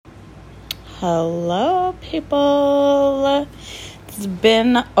Hello, people. It's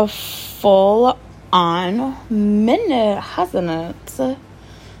been a full-on minute, hasn't it?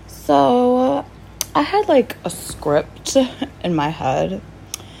 So, I had like a script in my head,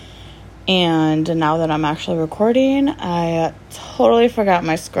 and now that I'm actually recording, I totally forgot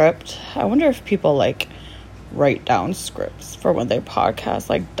my script. I wonder if people like write down scripts for when they podcast,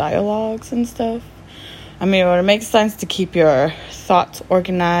 like dialogues and stuff. I mean, it makes sense to keep your thoughts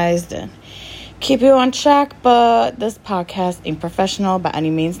organized and keep you on track, but this podcast ain't professional by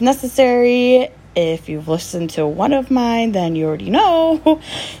any means necessary. If you've listened to one of mine, then you already know.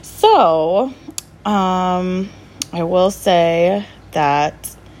 So, I will say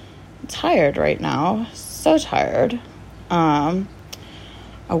that I'm tired right now. So tired. I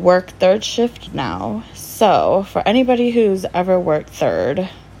work third shift now. So, for anybody who's ever worked third,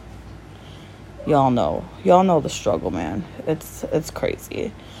 y'all know the struggle, man. It's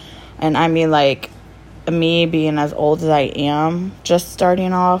crazy. And I mean, like, me being as old as I am, just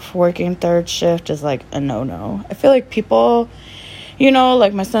starting off working third shift is like a no-no. I feel like people,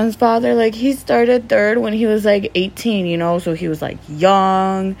 like my son's father, like he started third when he was like 18, so he was like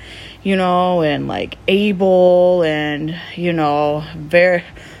young, and like able and, very,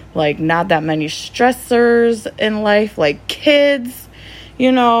 like, not that many stressors in life, like kids,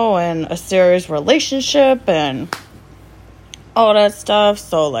 and a serious relationship and all that stuff.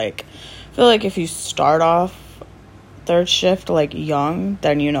 So, like, I feel like if you start off third shift, like, young,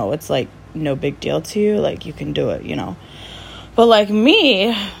 then, it's, like, no big deal to you. Like, you can do it, But, like,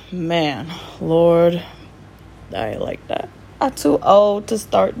 me, man, Lord, I ain't like that. I'm too old to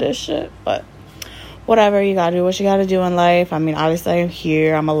start this shit, but whatever. You gotta do what you gotta do in life. I mean, obviously, I'm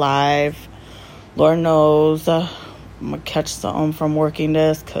here. I'm alive. Lord knows I'm gonna catch something from working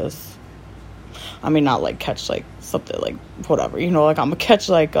this, because I mean, not like catch like something like whatever, like I'm gonna catch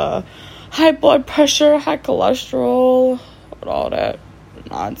like high blood pressure, high cholesterol, and all that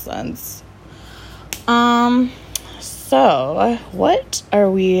nonsense. So what are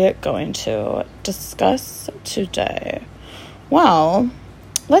we going to discuss today? Well,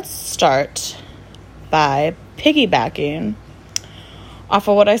 let's start by piggybacking off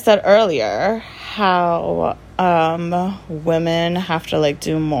of what I said earlier, how women have to like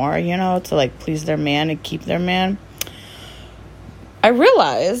do more, to like please their man and keep their man. I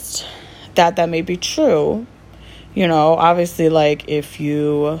realized that may be true. Obviously, like, if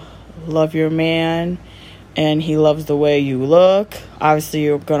you love your man and he loves the way you look, obviously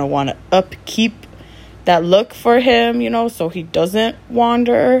you're gonna want to upkeep that look for him, so he doesn't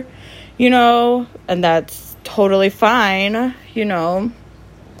wander, and that's totally fine,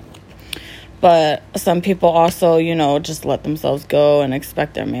 But some people also, just let themselves go and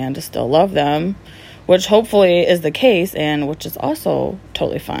expect their man to still love them, which hopefully is the case, and which is also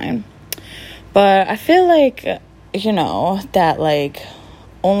totally fine. But I feel like, that, like,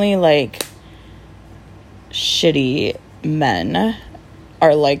 only, like, shitty men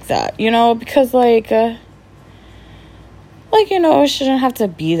are like that, because, like, it shouldn't have to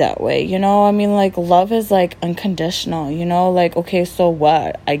be that way, I mean, like, love is, like, unconditional, like, okay, so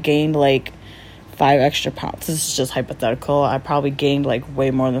what? I gained, like, 5 extra pounds. This is just hypothetical. I probably gained like way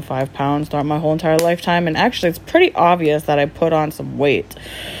more than 5 pounds throughout my whole entire lifetime, and actually it's pretty obvious that I put on some weight.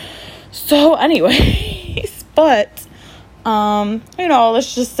 So anyways, but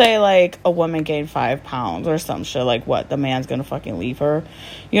let's just say like a woman gained 5 pounds or some shit. Like, what, the man's gonna fucking leave her?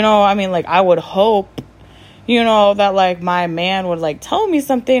 I mean, like, I would hope that like my man would like tell me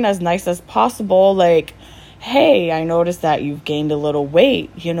something as nice as possible, like, hey, I noticed that you've gained a little weight,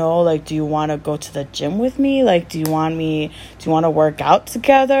 like, do you want to go to the gym with me? Like, do you want to work out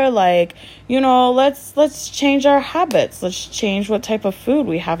together? Like, let's change our habits. Let's change what type of food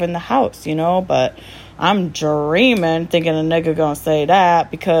we have in the house, but I'm dreaming thinking a nigga gonna say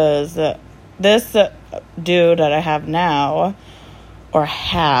that, because this dude that I have now, or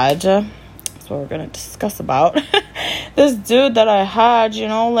had, that's what we're gonna discuss about. This dude that I had,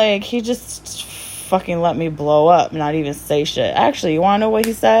 like, he just fucking let me blow up, not even say shit. Actually, you want to know what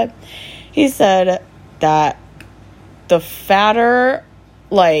he said? He said that the fatter,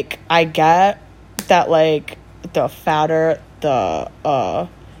 like, I get, that, like, the fatter the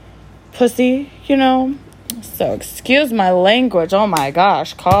pussy, so excuse my language. Oh my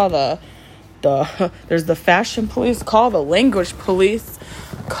gosh, call the there's the fashion police, call the language police,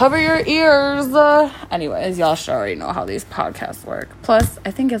 cover your ears. Anyways, y'all should already know how these podcasts work. Plus,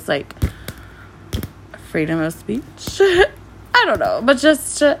 I think it's like freedom of speech. I don't know, but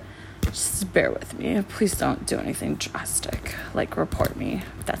just bear with me. Please don't do anything drastic, like report me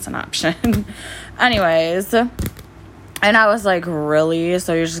if that's an option. Anyways, And I was like, really?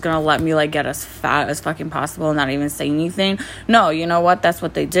 So you're just gonna let me, like, get as fat as fucking possible and not even say anything? No, you know what? That's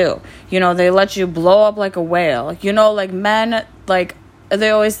what they do. You know, they let you blow up like a whale. You know, like, men, like,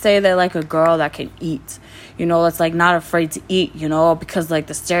 they always say they like a girl that can eat. You know, it's, like, not afraid to eat, you know? Because, like,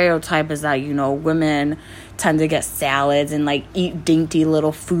 the stereotype is that, you know, women tend to get salads and, like, eat dainty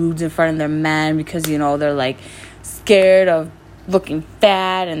little foods in front of their men because, you know, they're, like, scared of looking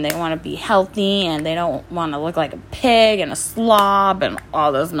fat and they want to be healthy and they don't want to look like a pig and a slob and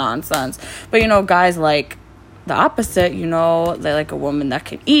all this nonsense. But, you know, guys like the opposite. You know, they like a woman that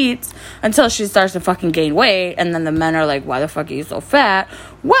can eat until she starts to fucking gain weight, and then the men are like, why the fuck are you so fat?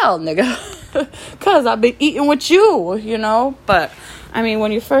 Well, nigga, because I've been eating with you, you know? But I mean,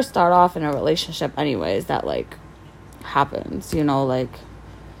 when you first start off in a relationship anyways, that like happens, you know, like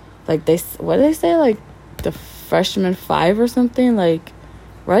they, what do they say, like the freshman 5 or something, like,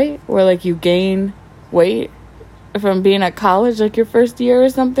 right, where like you gain weight from being at college, like your first year or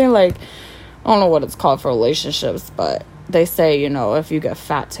something. Like, I don't know what it's called for relationships, but they say, you know, if you get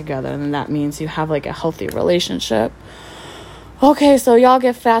fat together, then that means you have like a healthy relationship. Okay, so y'all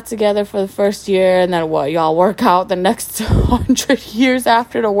get fat together for the first year, and then what, y'all work out the next 100 years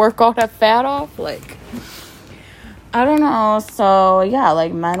after to work all that fat off? Like, I don't know. So yeah,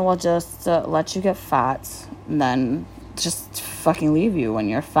 like, men will just let you get fat and then just fucking leave you when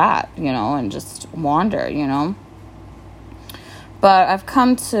you're fat, you know, and just wander, you know. But I've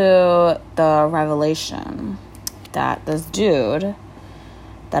come to the revelation that this dude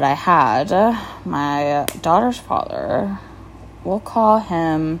that I had, my daughter's father, we'll call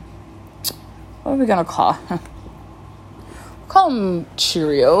him, what are we going to call him? We'll call him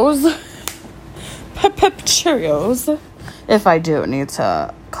Cheerios. Pep Cheerios. If I do need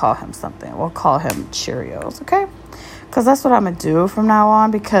to call him something, we'll call him Cheerios, okay? Because that's what I'm going to do from now on,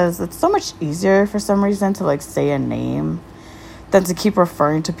 because it's so much easier for some reason to, like, say a name than to keep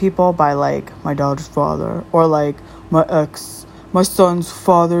referring to people by, like, my daughter's father, or, like, my son's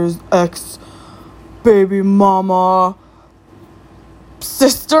father's ex, baby mama,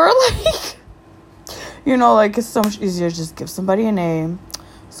 sister, like, you know, like, it's so much easier to just give somebody a name.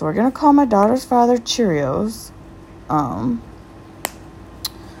 So we're gonna call my daughter's father Cheerios.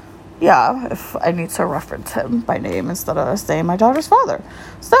 Yeah, if I need to reference him by name instead of saying my daughter's father.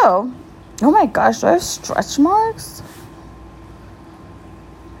 So, oh my gosh, do I have stretch marks?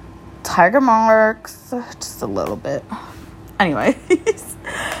 Tiger marks, just a little bit. Anyway,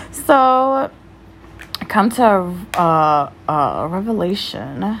 so I come to a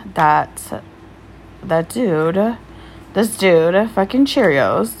revelation that this dude, fucking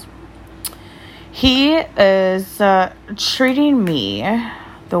Cheerios, he is treating me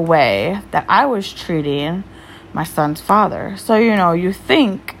the way that I was treating my son's father. So, you know, you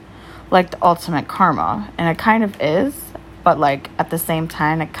think like the ultimate karma, and it kind of is, but like at the same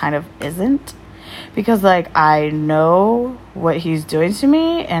time it kind of isn't, because like I know what he's doing to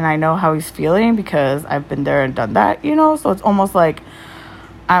me and I know how he's feeling because I've been there and done that, you know. So it's almost like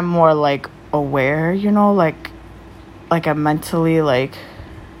I'm more like aware, you know, like I'm mentally like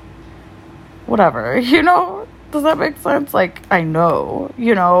whatever, you know. Does that make sense? Like, I know,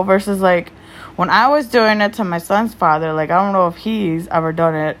 you know, versus like when I was doing it to my son's father, like, I don't know if he's ever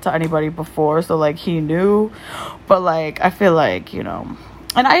done it to anybody before, so like he knew, but like I feel like, you know,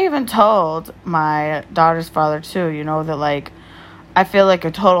 and I even told my daughter's father too, you know, that like I feel like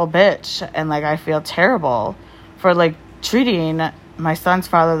a total bitch and like I feel terrible for like treating my son's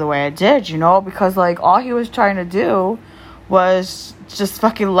father the way I did, you know, because like all he was trying to do was just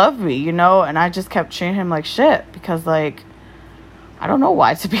fucking love me, you know, and I just kept treating him like shit because like I don't know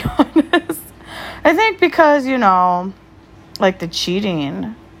why, to be honest. I think because, you know, like the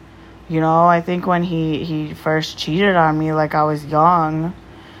cheating, you know, I think when he first cheated on me, like I was young,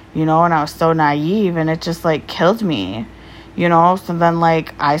 you know, and I was so naive, and it just like killed me, you know. So then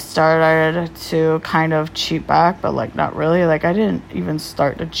like I started to kind of cheat back, but like not really. Like I didn't even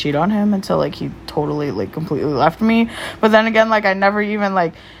start to cheat on him until like he totally like completely left me. But then again, like I never even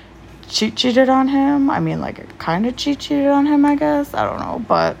like cheated on him. I mean, like I kind of cheated on him, I guess. I don't know,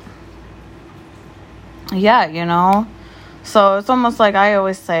 but yeah, you know. So it's almost like I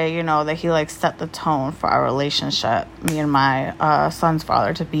always say, you know, that he like set the tone for our relationship, me and my son's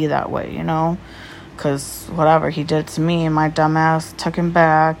father, to be that way, you know. Because whatever he did to me, my dumbass took him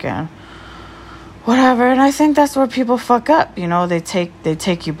back and whatever. And I think that's where people fuck up, you know. They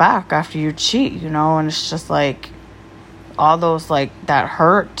take you back after you cheat, you know. And it's just like all those like that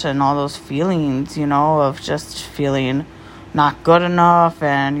hurt and all those feelings, you know, of just feeling not good enough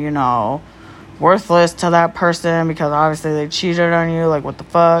and, you know, worthless to that person because obviously they cheated on you. Like, what the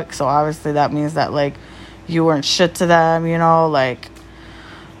fuck? So obviously that means that like you weren't shit to them, you know, like,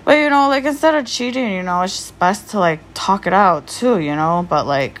 but, you know, like, instead of cheating, you know, it's just best to, like, talk it out, too, you know, but,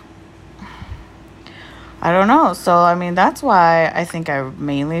 like, I don't know. So, I mean, that's why I think I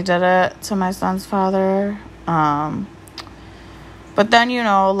mainly did it to my son's father. But then, you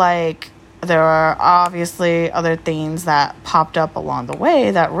know, like, there are obviously other things that popped up along the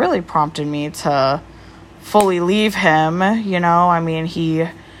way that really prompted me to fully leave him, you know. I mean, he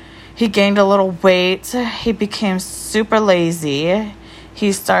gained a little weight. He became super lazy.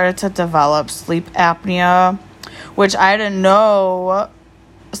 He started to develop sleep apnea, which I didn't know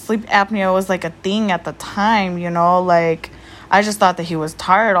sleep apnea was like a thing at the time, you know. Like, I just thought that he was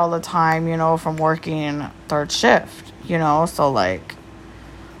tired all the time, you know, from working third shift, you know. So, like,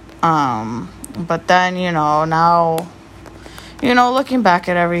 but then, you know, now, you know, looking back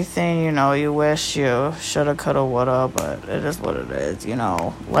at everything, you know, you wish you shoulda, coulda, woulda, but it is what it is, you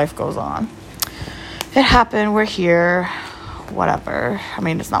know. Life goes on. It happened. We're here. Whatever. I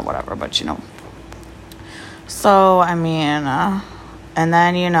mean, it's not whatever, but, you know. So, I mean, and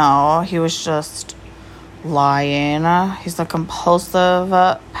then, you know, he was just lying. He's a compulsive,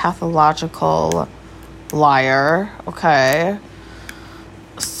 pathological liar, okay?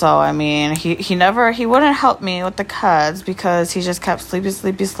 So, I mean, he wouldn't help me with the kids because he just kept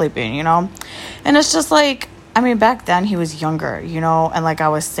sleeping, you know? And it's just like, I mean, back then he was younger, you know? And like I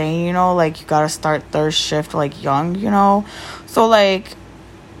was saying, you know, like, you gotta start third shift, like, young, you know? So, like,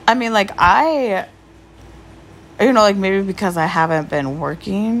 I mean, like, you know, like, maybe because I haven't been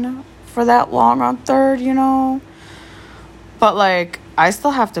working for that long on third, you know? But, like, I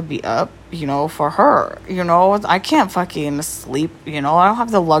still have to be up, you know, for her, you know? I can't fucking sleep, you know? I don't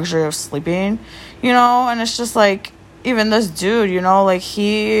have the luxury of sleeping, you know? And it's just, like, even this dude, you know, like,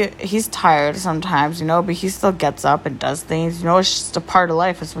 he's tired sometimes, you know? But he still gets up and does things, you know? It's just a part of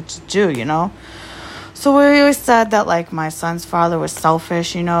life. It's what you do, you know? So we always said that, like, my son's father was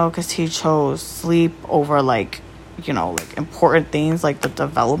selfish, you know, because he chose sleep over, like, you know, like, important things like the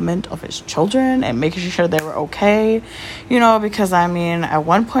development of his children and making sure they were okay, you know, because, I mean, at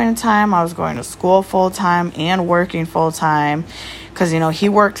one point in time, I was going to school full-time and working full-time because, you know, he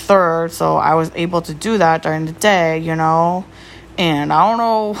worked third, so I was able to do that during the day, you know, and I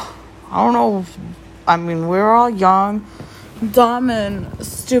don't know, I mean, we were all young, dumb, and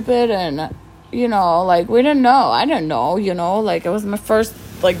stupid, and, you know, like, I didn't know, you know, like, it was my first,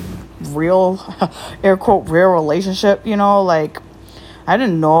 like, real, air quote, real relationship, you know, like, I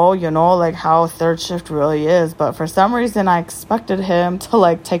didn't know, you know, like, how third shift really is, but for some reason, I expected him to,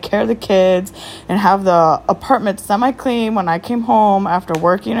 like, take care of the kids and have the apartment semi-clean when I came home after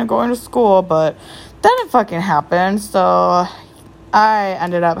working and going to school, but that didn't fucking happen, so I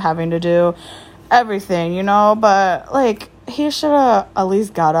ended up having to do everything, you know, but, like, he should have at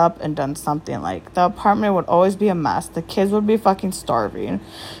least got up and done something. Like, the apartment would always be a mess. The kids would be fucking starving,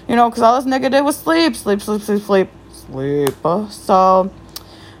 you know, because all this nigga did was sleep. So,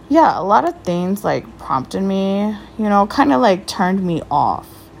 yeah, a lot of things, like, prompted me, you know, kind of, like, turned me off,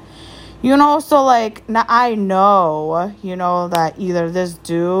 you know. So, like, now I know, you know, that either this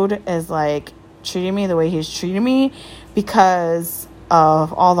dude is, like, treating me the way he's treating me because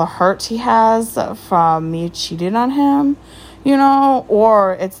of all the hurt he has from me cheating on him, you know,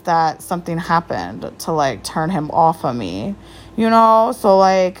 or it's that something happened to, like, turn him off of me, you know. So,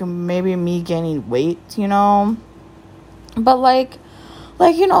 like, maybe me gaining weight, you know, but, like,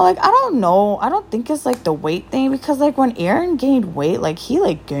 you know, like, I don't know, I don't think it's, like, the weight thing, because, like, when Aaron gained weight, like, he,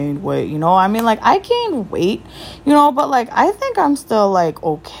 like, gained weight, you know. I mean, like, I gained weight, you know, but, like, I think I'm still, like,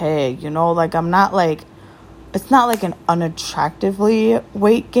 okay, you know, like, I'm not, like, it's not like an unattractively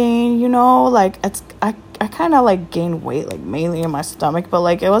weight gain, you know, like, it's, I kind of, like, gained weight, like, mainly in my stomach, but,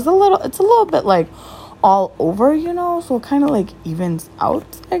 like, it's a little bit, like, all over, you know, so it kind of, like, evens out,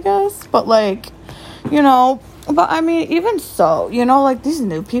 I guess, but, like, you know, but, I mean, even so, you know, like, these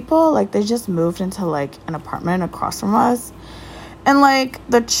new people, like, they just moved into, like, an apartment across from us, and, like,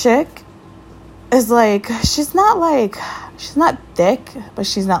 the chick is, like, she's not thick, but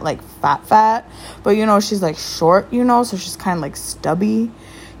she's not, like, fat, but, you know, she's, like, short, you know, so she's kind of, like, stubby,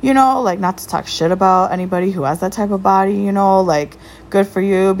 you know, like, not to talk shit about anybody who has that type of body, you know, like, good for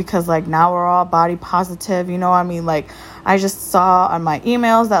you, because, like, now we're all body positive, you know. I mean, like, I just saw on my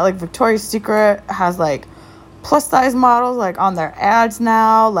emails that, like, Victoria's Secret has, like, plus size models, like, on their ads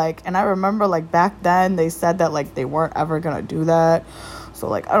now, like, and I remember, like, back then they said that, like, they weren't ever gonna do that. So,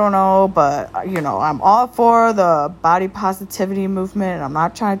 like, I don't know, but, you know, I'm all for the body positivity movement, and I'm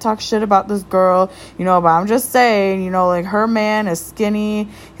not trying to talk shit about this girl, you know, but I'm just saying, you know, like, her man is skinny,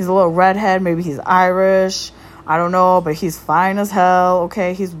 he's a little redhead, maybe he's Irish, I don't know, but he's fine as hell.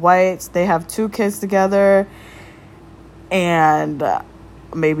 Okay, he's white. They have 2 kids together, and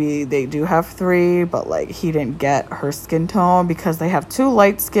maybe they do have 3, but like he didn't get her skin tone because they have 2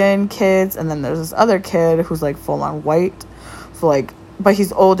 light skinned kids, and then there's this other kid who's like full on white. So like, but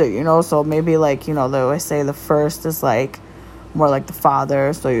he's older, you know, so maybe like, you know, they always say the first is like more like the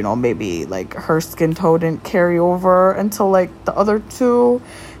father, so you know, maybe like her skin tone didn't carry over until like the other 2,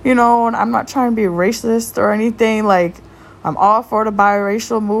 you know. And I'm not trying to be racist or anything. Like, I'm all for the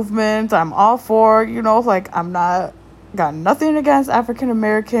biracial movement. I'm all for, you know, like, I'm not got nothing against African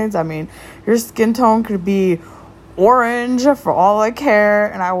Americans. I mean, your skin tone could be orange for all I care,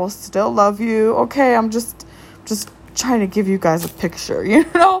 and I will still love you. Okay, I'm just trying to give you guys a picture, you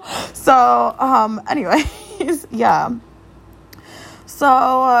know. So anyways, yeah.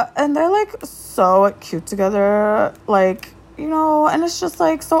 So and they're like so cute together, like, you know. And it's just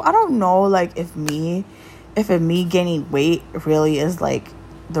like, so I don't know, like, if me gaining weight really is like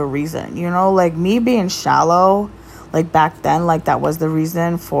the reason, you know, like me being shallow. Like, back then, like, that was the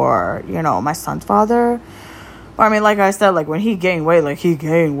reason for, you know, my son's father. I mean, like I said, like, when he gained weight,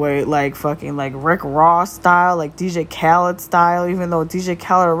 like, fucking, like, Rick Ross style, like, DJ Khaled style, even though DJ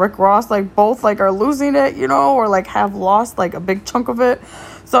Khaled or Rick Ross, like, both, like, are losing it, you know, or, like, have lost, like, a big chunk of it.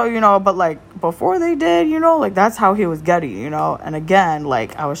 So, you know, but, like, before they did, you know, like, that's how he was getting, you know. And again,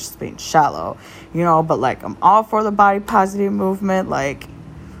 like, I was just being shallow, you know. But, like, I'm all for the body positive movement, like,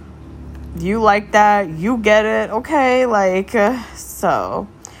 you like that, you get it, okay, like, so.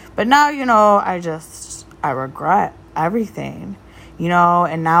 But now, you know, I regret everything, you know.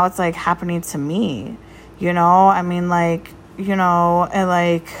 And now it's like happening to me, you know. I mean, like, you know, and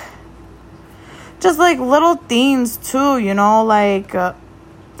like just like little things too, you know, like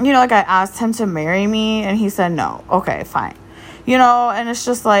you know, like I asked him to marry me and he said no. Okay, fine. You know, and it's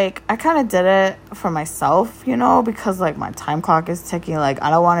just like, I kind of did it for myself, you know, because like my time clock is ticking. Like,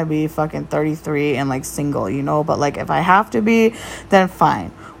 I don't want to be fucking 33 and like single, you know. But like, if I have to be, then fine,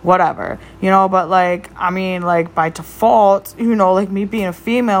 whatever, you know. But like, I mean, like, by default, you know, like, me being a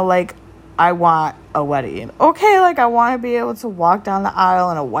female, like, I want a wedding, okay. Like, I want to be able to walk down the aisle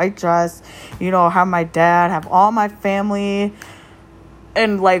in a white dress, you know, have my dad, have all my family,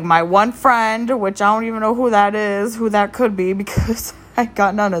 and like my one friend, which I don't even know who that could be, because I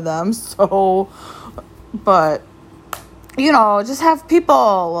got none of them. So, but, you know, just have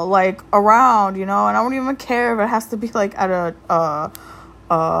people like around, you know. And I don't even care if it has to be like at a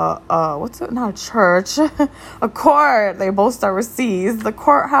what's it, not a church, a court. They both start with C's, the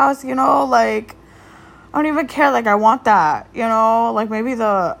courthouse, you know. Like, I don't even care. Like, I want that, you know. Like, maybe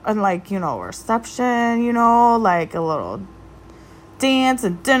like, you know, reception, you know, like a little dance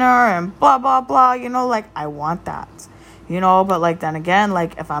and dinner and blah blah blah, you know. Like, I want that, you know. But like, then again,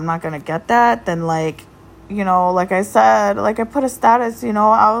 like, if I'm not gonna get that, then like, you know, like I said, like, I put a status, you know.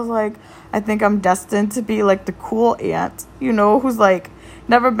 I was like, I think I'm destined to be like the cool aunt, you know, who's like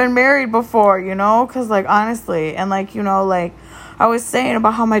never been married before, you know. Because like, honestly, and like, you know, like I was saying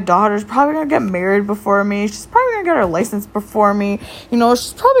about how my daughter's probably gonna get married before me. She's probably gonna get her license before me. You know,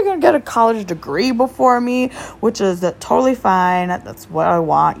 she's probably gonna get a college degree before me, which is totally fine. That's what I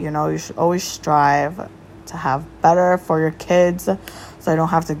want. You know, you should always strive to have better for your kids, so I don't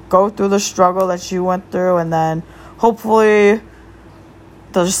have to go through the struggle that you went through, and then hopefully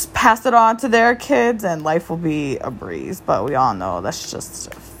they'll just pass it on to their kids and life will be a breeze. But we all know that's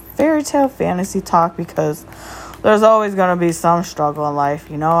just fairy tale fantasy talk, because there's always going to be some struggle in life,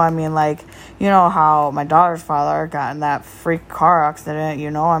 you know. I mean, like, you know how my daughter's father got in that freak car accident,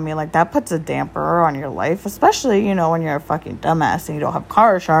 you know. I mean, like, that puts a damper on your life, especially, you know, when you're a fucking dumbass and you don't have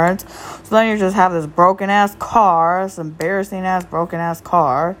car insurance. So then you just have this broken-ass car, this embarrassing-ass broken-ass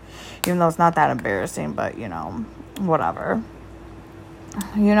car, even though it's not that embarrassing, but, you know, whatever.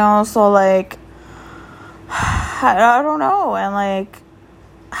 You know, so, like, I don't know. And, like,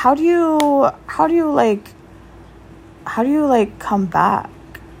 how do you come back?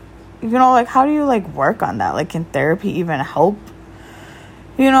 You know, like, how do you, like, work on that? Like, can therapy even help?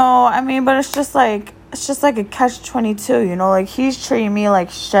 You know, I mean, but it's just like a catch-22, you know? Like, he's treating me like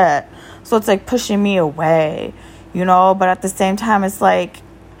shit, so it's, like, pushing me away, you know? But at the same time, it's like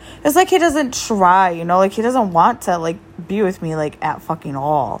he doesn't try, you know? Like, he doesn't want to, like, be with me, like, at fucking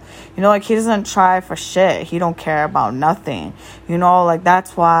all. You know, like, he doesn't try for shit. He don't care about nothing, you know? Like,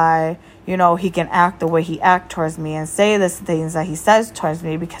 that's why, you know, he can act the way he acts towards me and say the things that he says towards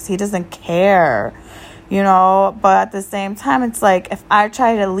me, because he doesn't care, you know. But at the same time, it's like, if I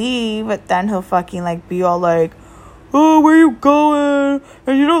try to leave, then he'll fucking, like, be all like, oh, where you going?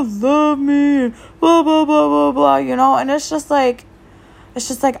 And you don't love me, and blah, blah, blah, blah, blah, you know. And it's just like, it's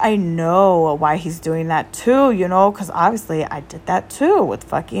just like, I know why he's doing that too, you know, because obviously I did that too with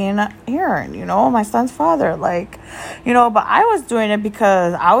fucking Aaron, you know, my son's father, like, you know, but I was doing it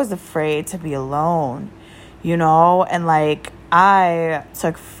because I was afraid to be alone, you know, and like, I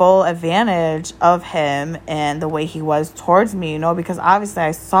took full advantage of him and the way he was towards me, you know, because obviously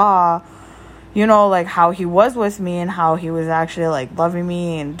I saw, you know, like how he was with me and how he was actually like loving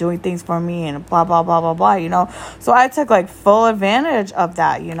me and doing things for me and blah, blah, blah, blah, blah, you know. So I took like full advantage of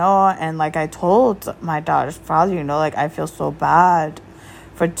that, you know, and like I told my daughter's father, you know, like I feel so bad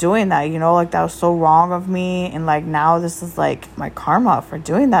for doing that, you know, like that was so wrong of me. And like now this is like my karma for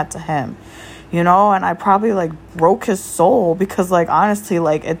doing that to him, you know, and I probably like broke his soul because like honestly,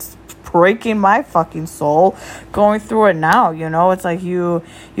 like it's breaking my fucking soul going through it now, you know. It's like you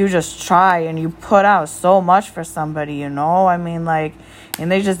just try and you put out so much for somebody, you know, I mean, like,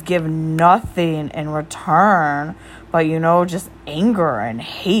 and they just give nothing in return but, you know, just anger and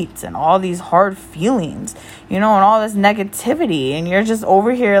hate and all these hard feelings, you know, and all this negativity, and you're just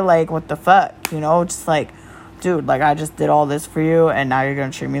over here like, what the fuck, you know, just like, dude, like I just did all this for you and now you're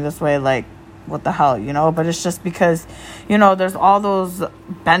gonna treat me this way, like what the hell, you know. But it's just because, you know, there's all those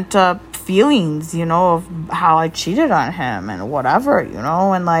bent up feelings, you know, of how I cheated on him and whatever, you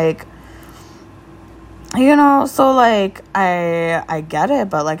know, and like, you know, so like I get it,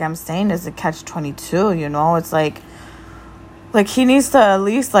 but like I'm saying, is a catch-22, you know. It's like he needs to at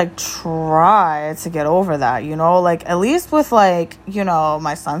least like try to get over that, you know, like at least with like, you know,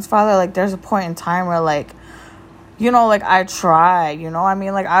 my son's father, like there's a point in time where like, you know, like, I tried, you know, I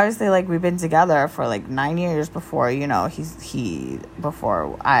mean, like, obviously, like, we've been together for, like, 9 years before, you know,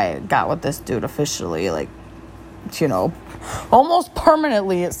 before I got with this dude officially, like, you know, almost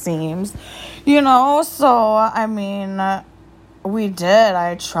permanently, it seems, you know, so, I mean, I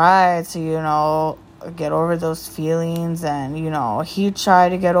tried to, you know, get over those feelings, and, you know, he tried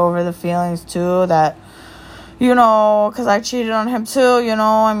to get over the feelings, too, that, you know, because I cheated on him, too, you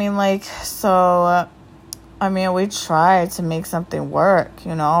know, I mean, like, so, I mean, we tried to make something work,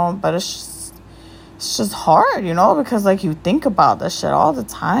 you know, but it's just hard, you know, because, like, you think about this shit all the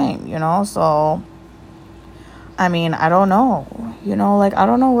time, you know, so, I mean, I don't know, you know, like, I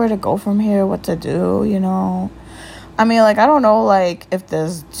don't know where to go from here, what to do, you know, I mean, like, I don't know, like, if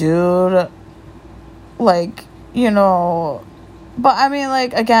this dude, like, you know, but, I mean,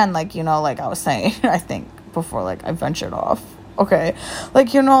 like, again, like, you know, like I was saying, I think, before, like, I ventured off, okay,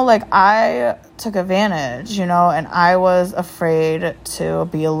 like, you know, like, I took advantage, you know, and I was afraid to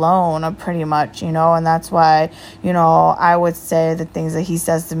be alone, pretty much, you know, and that's why, you know, I would say the things that he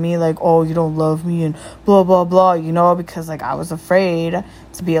says to me, like, oh, you don't love me, and blah, blah, blah, you know, because, like, I was afraid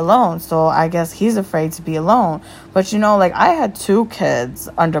to be alone, so I guess he's afraid to be alone, but, you know, like, I had 2 kids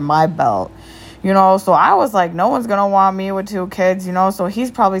under my belt, you know, so I was like, no one's gonna want me with 2 kids, you know, so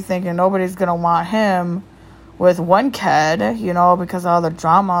he's probably thinking nobody's gonna want him with 1 kid, you know, because of all the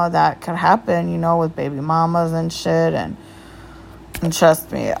drama that could happen, you know, with baby mamas and shit, and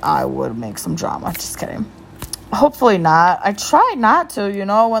trust me, I would make some drama, just kidding. Hopefully not. I tried not to, you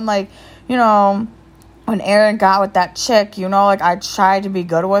know, when, like, you know, when Aaron got with that chick, you know, like, I tried to be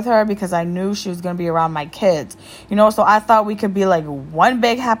good with her because I knew she was going to be around my kids, you know, so I thought we could be, like, one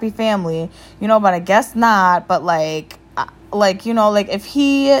big happy family, you know, but I guess not, but, like, you know, like, if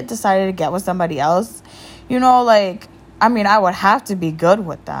he decided to get with somebody else, you know, like, I mean, I would have to be good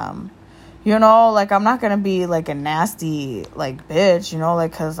with them, you know, like, I'm not going to be, like, a nasty, like, bitch, you know,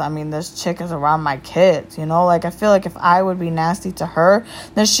 like, because, I mean, this chick is around my kids, you know, like, I feel like if I would be nasty to her,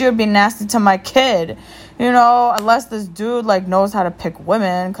 then she would be nasty to my kid, you know, unless this dude, like, knows how to pick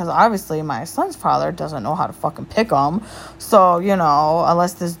women, because obviously my son's father doesn't know how to fucking pick them, so, you know,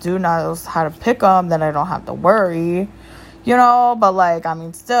 unless this dude knows how to pick them, then I don't have to worry, you know, but, like, I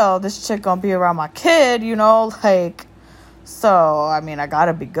mean, still, this chick gonna be around my kid, you know, like, so, I mean, I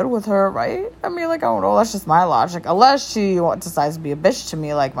gotta be good with her, right? I mean, like, I don't know, that's just my logic, unless she decides to be a bitch to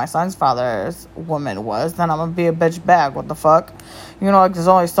me, like my son's father's woman was, then I'm gonna be a bitch back, what the fuck, you know, like, there's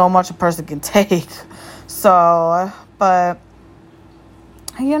only so much a person can take, so, but,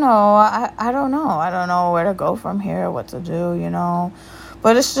 you know, I don't know where to go from here, what to do, you know,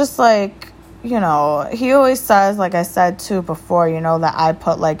 but it's just, like, you know, he always says, like I said too before, you know, that I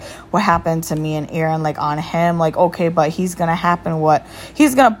put, like, what happened to me and Aaron, like, on him, like, okay, but he's gonna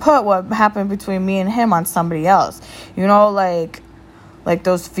put what happened between me and him on somebody else, you know, like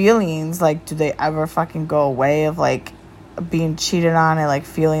those feelings, like, do they ever fucking go away of, like, being cheated on and, like,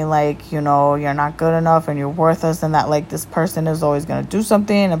 feeling like, you know, you're not good enough and you're worthless and that, like, this person is always gonna do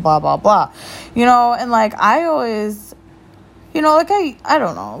something and blah, blah, blah, you know, and, like, I always, you know, like, I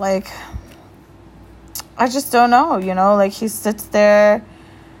don't know, like, I just don't know, you know, like, he sits there.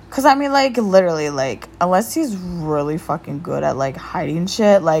 Because, I mean, like, literally, like, unless he's really fucking good at, like, hiding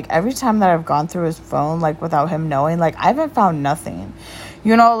shit, like, every time that I've gone through his phone, like, without him knowing, like, I haven't found nothing.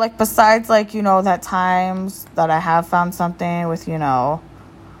 You know, like, besides, like, you know, that times that I have found something with, you know,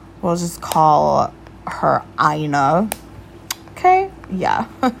 we'll just call her Ina. Okay? Yeah.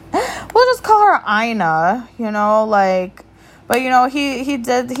 We'll just call her Ina, you know, like... But, you know, he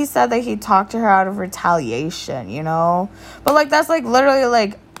said that he talked to her out of retaliation, you know? But, like, that's, like, literally,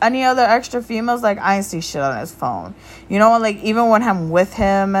 like, any other extra females, like, I ain't see shit on his phone. You know, like, even when I'm with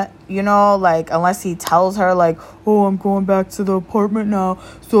him, you know, like, unless he tells her, like, oh, I'm going back to the apartment now,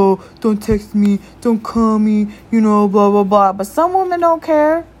 so don't text me, don't call me, you know, blah, blah, blah. But some women don't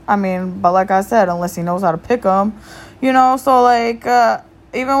care. I mean, but like I said, unless he knows how to pick them, you know, so, like,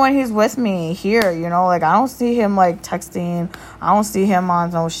 even when he's with me here, you know, like, I don't see him, like, texting. I don't see him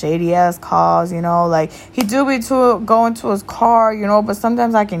on no shady-ass calls, you know. Like, he do be going to his car, you know, but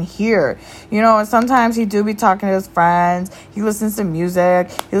sometimes I can hear, you know, and sometimes he do be talking to his friends. He listens to music.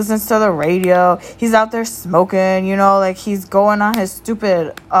 He listens to the radio. He's out there smoking, you know, like, he's going on his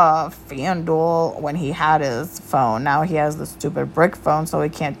stupid FanDuel when he had his phone. Now he has the stupid brick phone, so he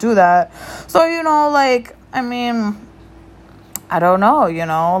can't do that. So, you know, like, I mean... I don't know, you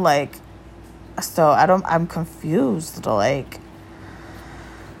know, like, so I'm confused, like,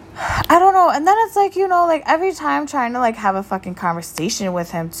 I don't know. And then it's like, you know, like, every time trying to, like, have a fucking conversation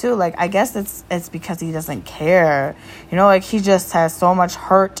with him too, like, I guess it's because he doesn't care, you know, like, he just has so much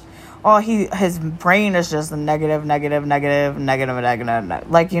hurt. His brain is just negative, like, you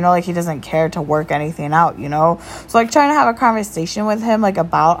know, like, he doesn't care to work anything out, you know, so, like, trying to have a conversation with him, like,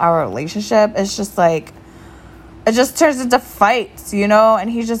 about our relationship, it's just, like, it just turns into fights, you know, and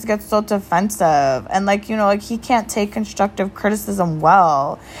he just gets so defensive, and, like, you know, like, he can't take constructive criticism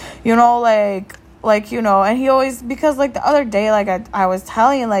well, you know, like, you know, and he always, because, like, the other day, like, I was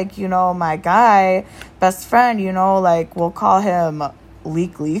telling, like, you know, my guy, best friend, you know, like, we'll call him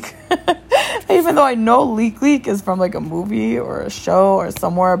Leak, even though I know Leak is from, like, a movie or a show or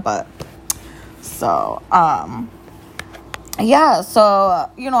somewhere, but, so, yeah,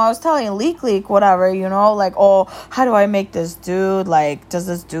 so, you know, I was telling Leak, whatever, you know, like, oh, how do I make this dude, like, does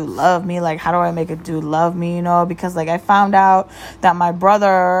this dude love me, like, how do I make a dude love me, you know, because, like, I found out that my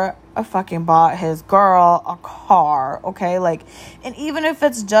brother fucking bought his girl a car, okay, like, and even if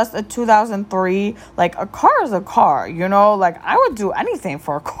it's just a 2003, like, a car is a car, you know, like, I would do anything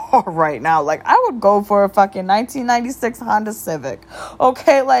for a car right now, like, I would go for a fucking 1996 Honda Civic,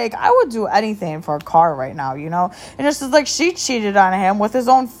 okay, like, I would do anything for a car right now, you know, and it's just, like, she cheated on him with his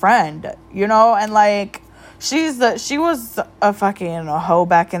own friend, you know, and, like, she was a fucking hoe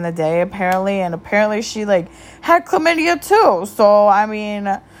back in the day, apparently, and apparently she, like, had chlamydia, too, so, I mean...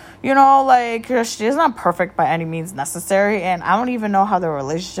 You know, like, she's not perfect by any means necessary, and I don't even know how the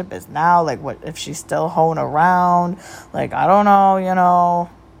relationship is now, like, what, if she's still hoeing around, like, I don't know, you know,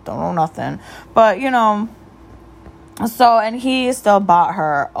 don't know nothing, but, you know, so, and he still bought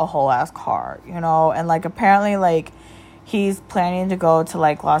her a whole ass car, you know, and, like, apparently, like, he's planning to go to,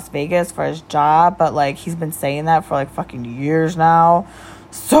 like, Las Vegas for his job, but, like, he's been saying that for, like, fucking years now.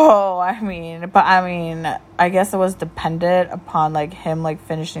 So, I mean, I guess it was dependent upon, like, him, like,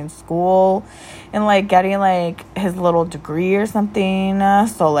 finishing school and, like, getting, like, his little degree or something.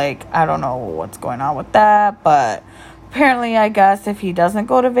 So, like, I don't know what's going on with that, but apparently, I guess if he doesn't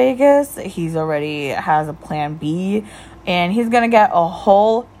go to Vegas, he's already has a plan B, and he's gonna get a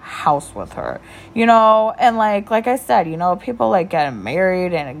whole house with her, you know, and, like I said, you know, people, like, getting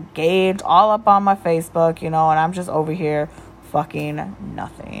married and engaged all up on my Facebook, you know, and I'm just over here fucking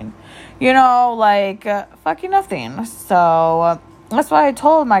nothing, you know, like, fucking nothing. So that's why I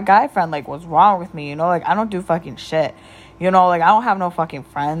told my guy friend, like, what's wrong with me, you know, like, I don't do fucking shit, you know, like, I don't have no fucking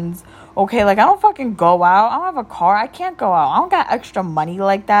friends, okay, like, I don't fucking go out, I don't have a car, I can't go out, I don't got extra money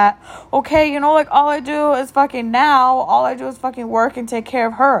like that, okay, you know, like, all I do is fucking work and take care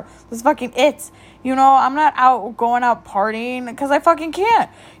of her, that's fucking it, you know, I'm not going out partying, because I fucking can't,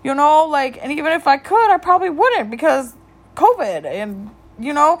 you know, like, and even if I could, I probably wouldn't, because COVID, and,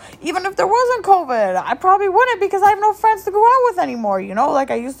 you know, even if there wasn't COVID, I probably wouldn't, because I have no friends to go out with anymore, you know,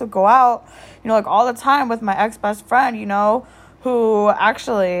 like, I used to go out, you know, like, all the time with my ex-best friend, you know, who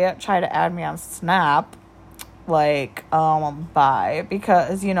actually tried to add me on Snap, like,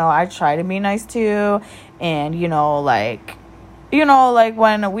 because, you know, I try to be nice to you, and, you know, like,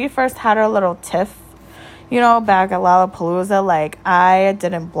 when we first had our little tiff, you know, back at Lollapalooza, like, I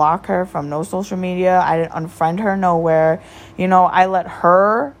didn't block her from no social media. I didn't unfriend her nowhere. You know, I let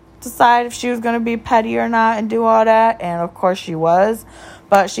her decide if she was going to be petty or not and do all that. And, of course, she was.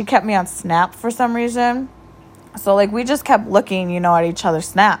 but she kept me on Snap for some reason. So, like, we just kept looking, at each other's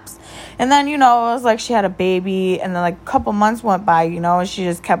snaps. And then, it was like she had a baby. And then, like, a couple months went by, and she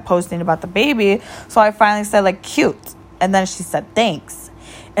just kept posting about the baby. So I finally said, like, cute. And then she said, thanks.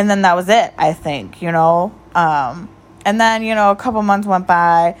 And then that was it, I think, And then, a couple months went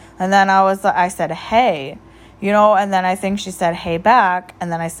by. And then I said, hey, And then I think she said, hey, back. And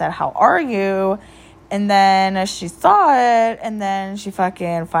then I said, how are you? And then she saw it, and then she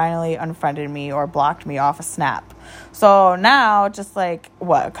fucking finally unfriended me or blocked me off of Snap. So now, just like,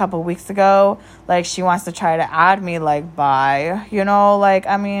 a couple weeks ago, like, she wants to try to add me, like, bye.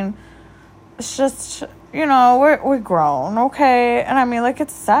 It's just, we're grown, okay? And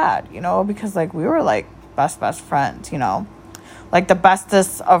it's sad, because, like, we were, like, best friends, like the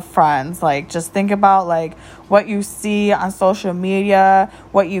bestest of friends. Like, just think about, like, what you see on social media,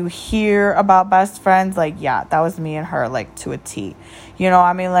 what you hear about best friends. Like, yeah, that was me and her, like, to a T.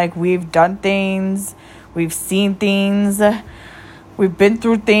 Like, we've done things, we've seen things, we've been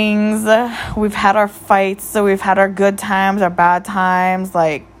through things, we've had our fights, so we've had our good times, our bad times,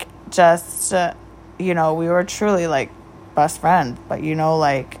 like, just, we were truly, like, best friends. But,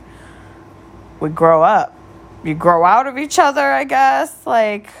 like, we grow up. You grow out of each other, I guess.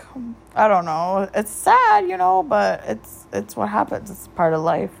 Like, I don't know. It's sad, but it's what happens. It's part of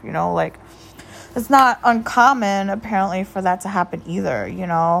life, Like, it's not uncommon, apparently, for that to happen either,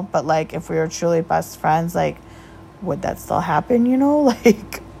 But, like, if we were truly best friends, like, would that still happen,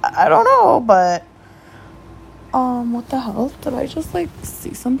 Like, I don't know, but, what the hell? Did I just, like,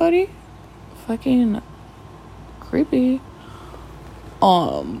 see somebody? Fucking creepy.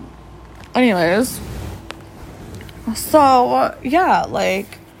 Anyways. So, yeah,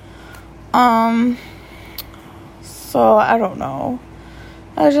 like, so I don't know.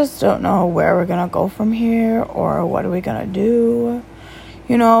 I just don't know where we're gonna go from here, or what are we gonna do.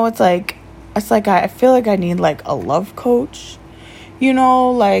 It's like I feel like I need, like, a love coach,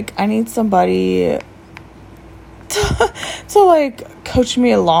 like, I need somebody to like, coach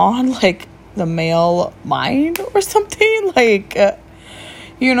me along, like, the male mind or something, like,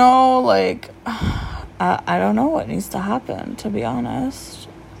 like, I don't know what needs to happen, to be honest.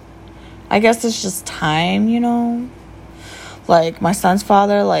 I guess it's just time, Like, my son's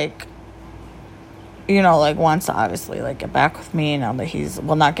father, like, like, wants to obviously, like, get back with me now that he's,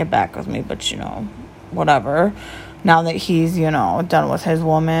 well, not get back with me, but, whatever. Now that he's, done with his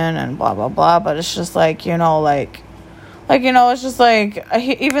woman and blah, blah, blah. But it's just, like, it's just, like,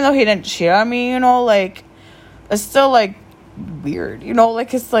 even though he didn't cheat on me, like, it's still, like, weird,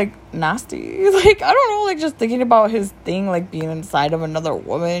 like, it's, like, nasty. Like, I don't know, like, just thinking about his thing, like, being inside of another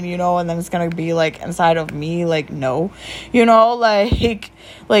woman, and then it's gonna be, like, inside of me, like, no,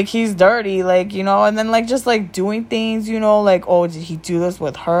 like, he's dirty, like, and then, like, just, like, doing things, like, oh, did he do this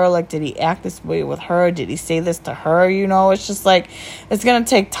with her? Like, did he act this way with her? Did he say this to her? It's just, like, it's gonna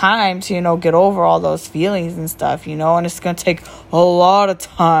take time to, get over all those feelings and stuff, and it's gonna take a lot of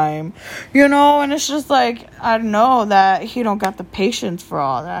time, and it's just, like, I know that he don't got the patience for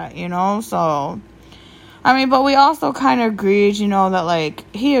all that, so, but we also kind of agreed, that, like,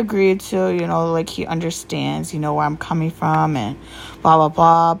 he agreed to, like, he understands, where I'm coming from and blah, blah,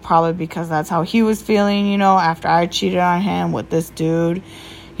 blah, probably because that's how he was feeling, after I cheated on him with this dude,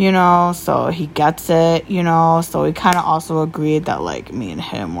 so he gets it, so we kind of also agreed that, like, me and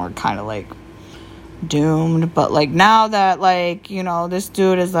him were kind of, like, doomed. But, like, now that, like, this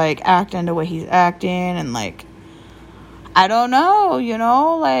dude is, like, acting the way he's acting, and, like, I don't know,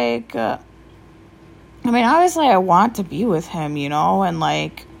 like, obviously I want to be with him, and,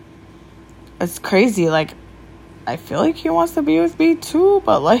 like, it's crazy, like, I feel like he wants to be with me too,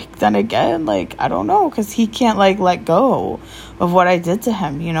 but, like, then again, like, I don't know, because he can't, like, let go of what I did to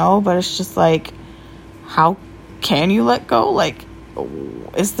him, but it's just, like, how can you let go? Like,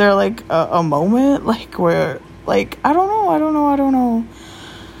 is there, like, a moment, like, where, like, I don't know.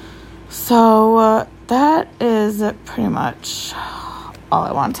 So, that is pretty much all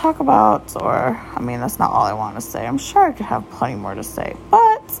I want to talk about, or, that's not all I want to say. I'm sure I could have plenty more to say,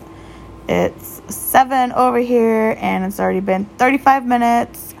 but it's 7 over here, and it's already been 35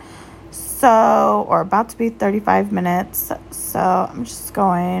 minutes, or about to be 35 minutes, so I'm just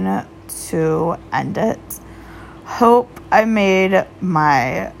going to end it. Hope I made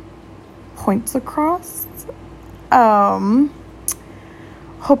my points across.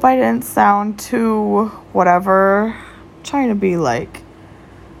 Hope I didn't sound too whatever. Trying to be, like,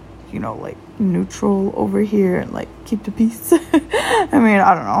 like, neutral over here and, like, keep the peace. I don't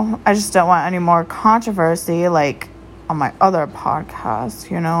know. I just don't want any more controversy, like, on my other podcast,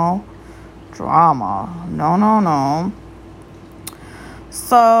 drama. No.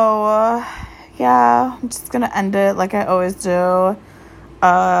 So, yeah, I'm just gonna end it like I always do.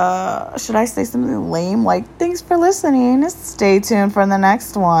 Should I say something lame? Like, thanks for listening. Stay tuned for the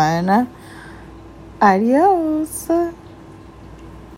next one. Adios.